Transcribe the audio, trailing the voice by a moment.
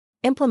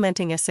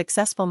Implementing a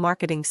successful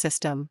marketing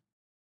system.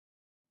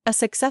 A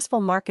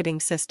successful marketing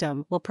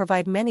system will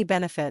provide many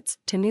benefits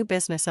to new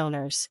business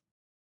owners.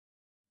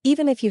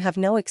 Even if you have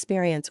no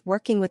experience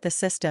working with the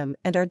system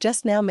and are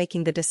just now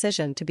making the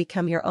decision to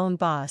become your own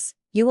boss,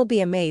 you will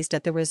be amazed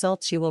at the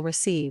results you will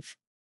receive.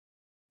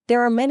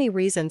 There are many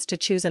reasons to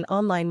choose an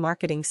online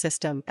marketing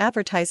system.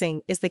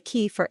 Advertising is the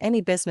key for any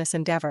business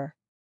endeavor.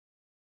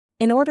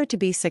 In order to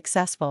be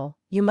successful,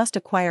 you must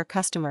acquire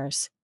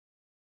customers.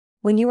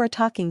 When you are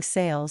talking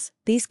sales,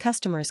 these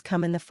customers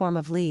come in the form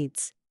of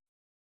leads.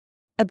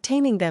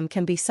 Obtaining them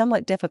can be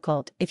somewhat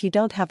difficult if you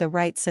don't have the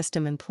right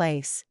system in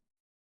place.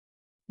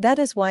 That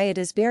is why it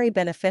is very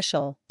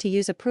beneficial to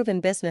use a proven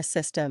business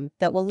system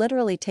that will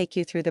literally take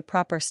you through the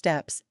proper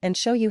steps and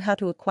show you how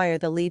to acquire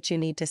the leads you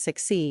need to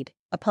succeed.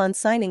 Upon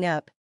signing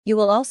up, you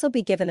will also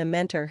be given a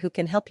mentor who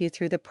can help you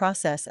through the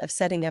process of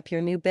setting up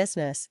your new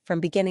business from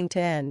beginning to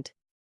end.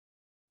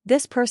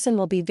 This person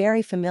will be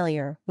very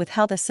familiar with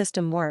how the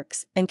system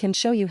works and can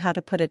show you how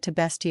to put it to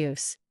best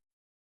use.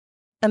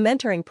 A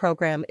mentoring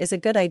program is a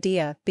good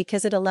idea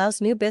because it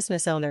allows new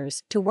business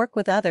owners to work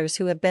with others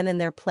who have been in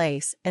their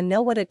place and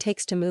know what it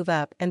takes to move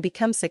up and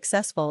become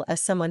successful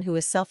as someone who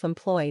is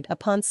self-employed.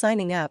 Upon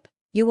signing up,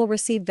 you will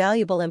receive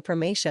valuable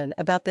information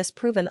about this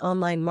proven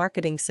online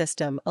marketing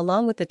system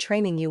along with the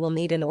training you will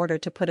need in order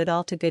to put it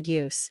all to good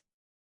use.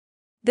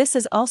 This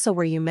is also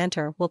where your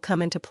mentor will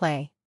come into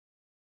play.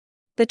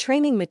 The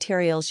training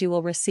materials you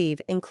will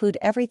receive include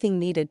everything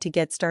needed to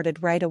get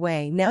started right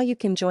away. Now you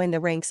can join the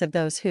ranks of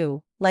those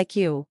who, like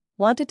you,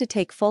 wanted to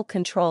take full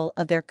control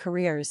of their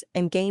careers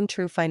and gain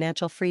true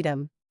financial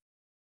freedom.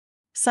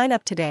 Sign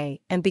up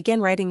today and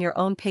begin writing your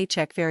own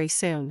paycheck very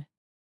soon.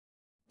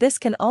 This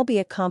can all be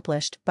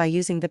accomplished by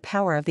using the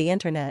power of the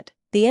internet.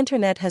 The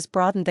internet has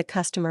broadened the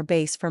customer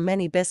base for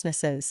many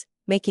businesses,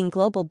 making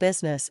global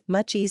business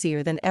much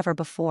easier than ever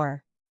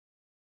before.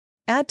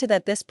 Add to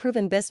that this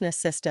proven business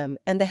system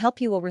and the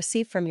help you will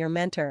receive from your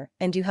mentor,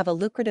 and you have a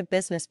lucrative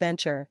business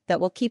venture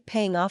that will keep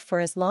paying off for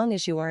as long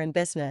as you are in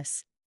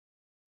business.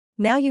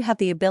 Now you have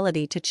the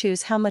ability to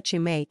choose how much you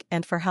make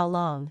and for how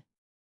long.